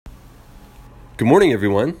Good morning,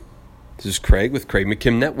 everyone. This is Craig with Craig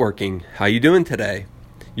McKim Networking. How you doing today?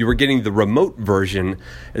 You are getting the remote version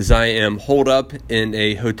as I am holed up in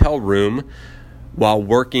a hotel room while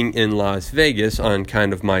working in Las Vegas on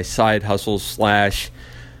kind of my side hustle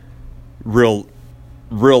 / real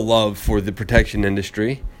love for the protection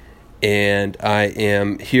industry. And I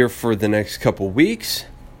am here for the next couple weeks.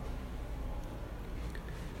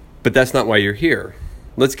 But that's not why you're here.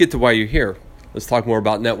 Let's get to why you're here. Let's talk more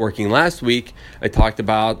about networking. Last week, I talked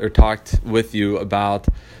with you about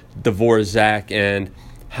Dvorak and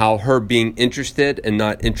how her being interested and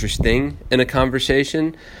not interesting in a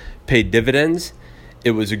conversation paid dividends.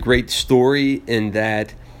 It was a great story in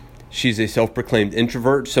that she's a self-proclaimed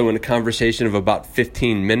introvert. So in a conversation of about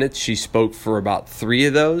 15 minutes, she spoke for about 3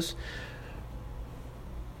 of those.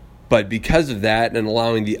 But because of that and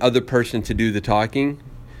allowing the other person to do the talking,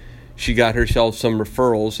 she got herself some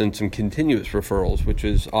referrals and some continuous referrals, which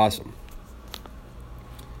is awesome.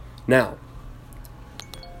 Now,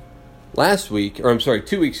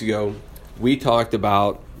 2 weeks ago, we talked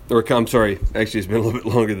about, actually it's been a little bit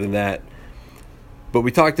longer than that, but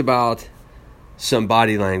we talked about some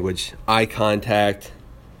body language, eye contact,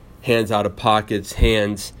 hands out of pockets,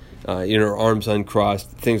 hands, arms uncrossed,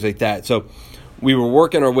 things like that. So we were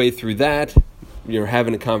working our way through that,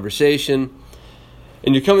 having a conversation.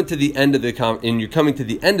 And you're coming to the end of the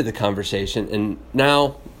conversation, and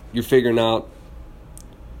now you're figuring out: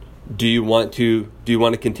 do you want to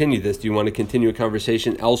continue this? Do you want to continue a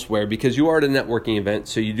conversation elsewhere? Because you are at a networking event,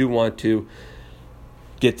 so you do want to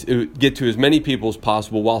get to as many people as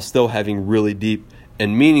possible while still having really deep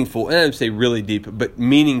and meaningful, and I would say really deep, but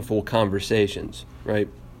meaningful conversations, right?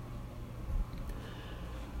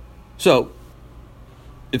 So,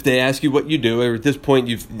 if they ask you what you do, or at this point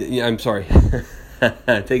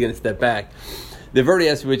taking a step back. They've already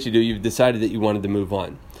asked you what you do. You've decided that you wanted to move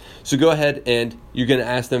on. So go ahead and you're going to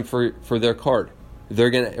ask them for their card.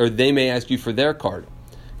 They may ask you for their card.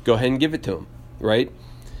 Go ahead and give it to them, right?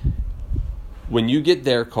 When you get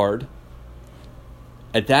their card,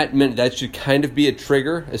 at that minute, that should kind of be a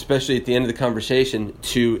trigger, especially at the end of the conversation,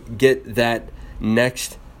 to get that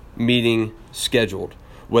next meeting scheduled.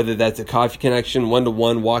 Whether that's a coffee connection,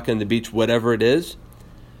 one-to-one, walk on the beach, whatever it is.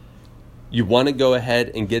 You want to go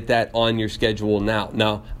ahead and get that on your schedule now.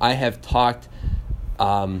 Now, I have talked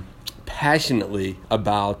passionately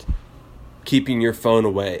about keeping your phone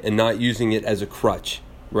away and not using it as a crutch,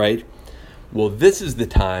 right? Well, this is the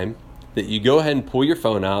time that you go ahead and pull your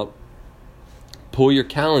phone out, pull your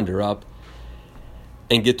calendar up,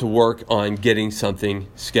 and get to work on getting something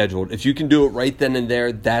scheduled. If you can do it right then and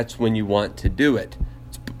there, that's when you want to do it.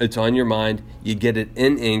 It's on your mind. You get it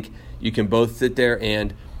in ink. You can both sit there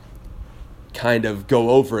and kind of go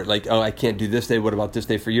over it, like, oh, I can't do this day. What about this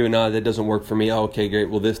day for you? No, that doesn't work for me. Oh, okay, great.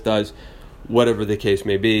 Well, this does, whatever the case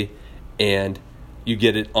may be, and you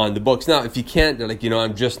get it on the books. Now, if you can't,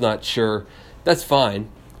 I'm just not sure, that's fine.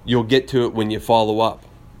 You'll get to it when you follow up,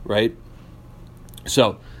 right?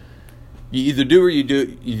 So, you either do or you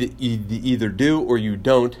do, you either do or you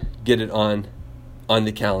don't get it on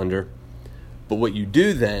the calendar. But what you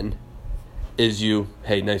do then is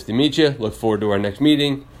hey, nice to meet you. Look forward to our next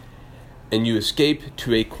meeting. And you escape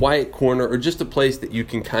to a quiet corner or just a place that you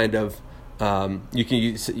can kind of,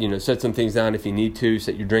 set some things down if you need to,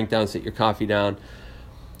 set your drink down, set your coffee down.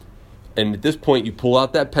 And at this point, you pull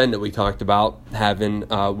out that pen that we talked about having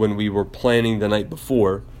when we were planning the night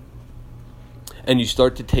before, and you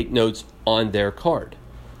start to take notes on their card.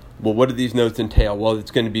 Well, what do these notes entail? Well,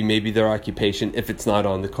 it's going to be maybe their occupation if it's not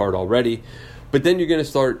on the card already. But then you're going to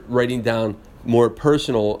start writing down more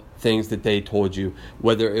personal things that they told you,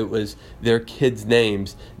 whether it was their kids'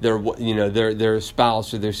 names, their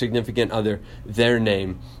spouse or their significant other, their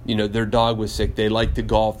name, their dog was sick, they like to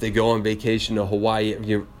golf, they go on vacation to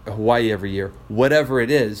Hawaii every year, whatever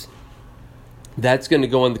it is, that's going to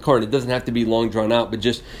go on the card. It doesn't have to be long drawn out, but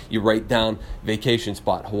just you write down vacation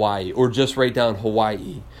spot, Hawaii, or just write down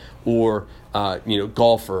Hawaii, or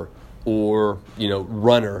golfer, or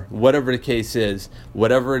runner, whatever the case is,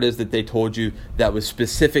 whatever it is that they told you that was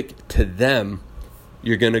specific to them,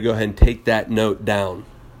 you're going to go ahead and take that note down.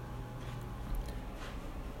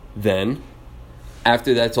 Then,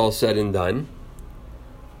 after that's all said and done,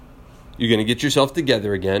 you're going to get yourself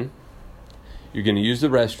together again. You're going to use the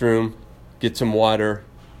restroom, get some water,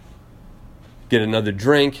 get another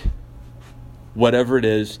drink, whatever it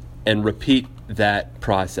is, and repeat that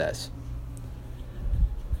process.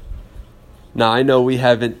 Now, I know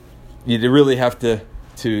you really have to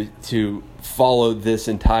follow this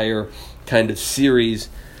entire kind of series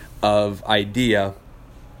of idea,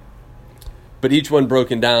 but each one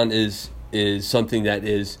broken down is something that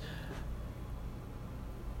is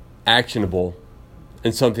actionable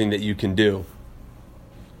and something that you can do,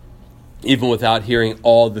 even without hearing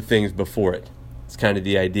all the things before it. It's kind of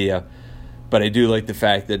the idea. But I do like the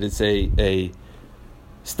fact that it's a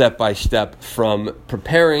step-by-step from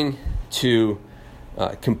preparing to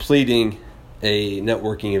completing a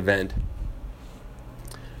networking event.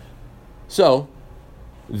 So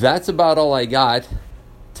that's about all I got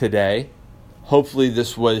today. Hopefully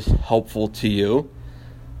this was helpful to you.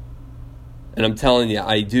 And I'm telling you,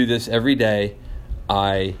 I do this every day.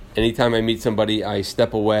 Anytime I meet somebody, I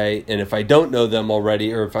step away, and if I don't know them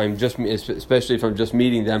already, or especially if I'm just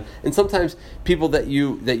meeting them, and sometimes people that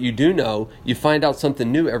you do know, you find out something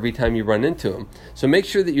new every time you run into them. So make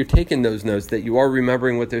sure that you're taking those notes, that you are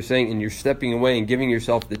remembering what they're saying, and you're stepping away and giving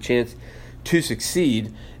yourself the chance to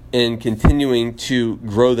succeed in continuing to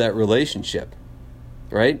grow that relationship,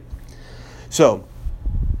 right? So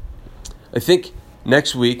I think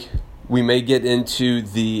next week we may get into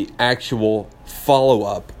the actual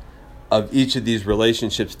follow-up of each of these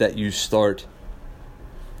relationships that you start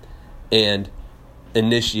and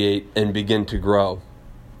initiate and begin to grow.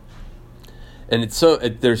 And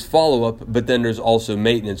there's follow-up, but then there's also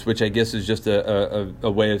maintenance, which I guess is just a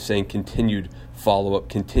way of saying continued follow-up,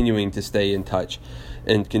 continuing to stay in touch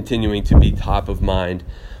and continuing to be top of mind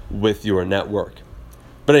with your network.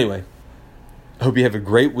 But anyway, I hope you have a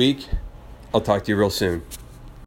great week. I'll talk to you real soon.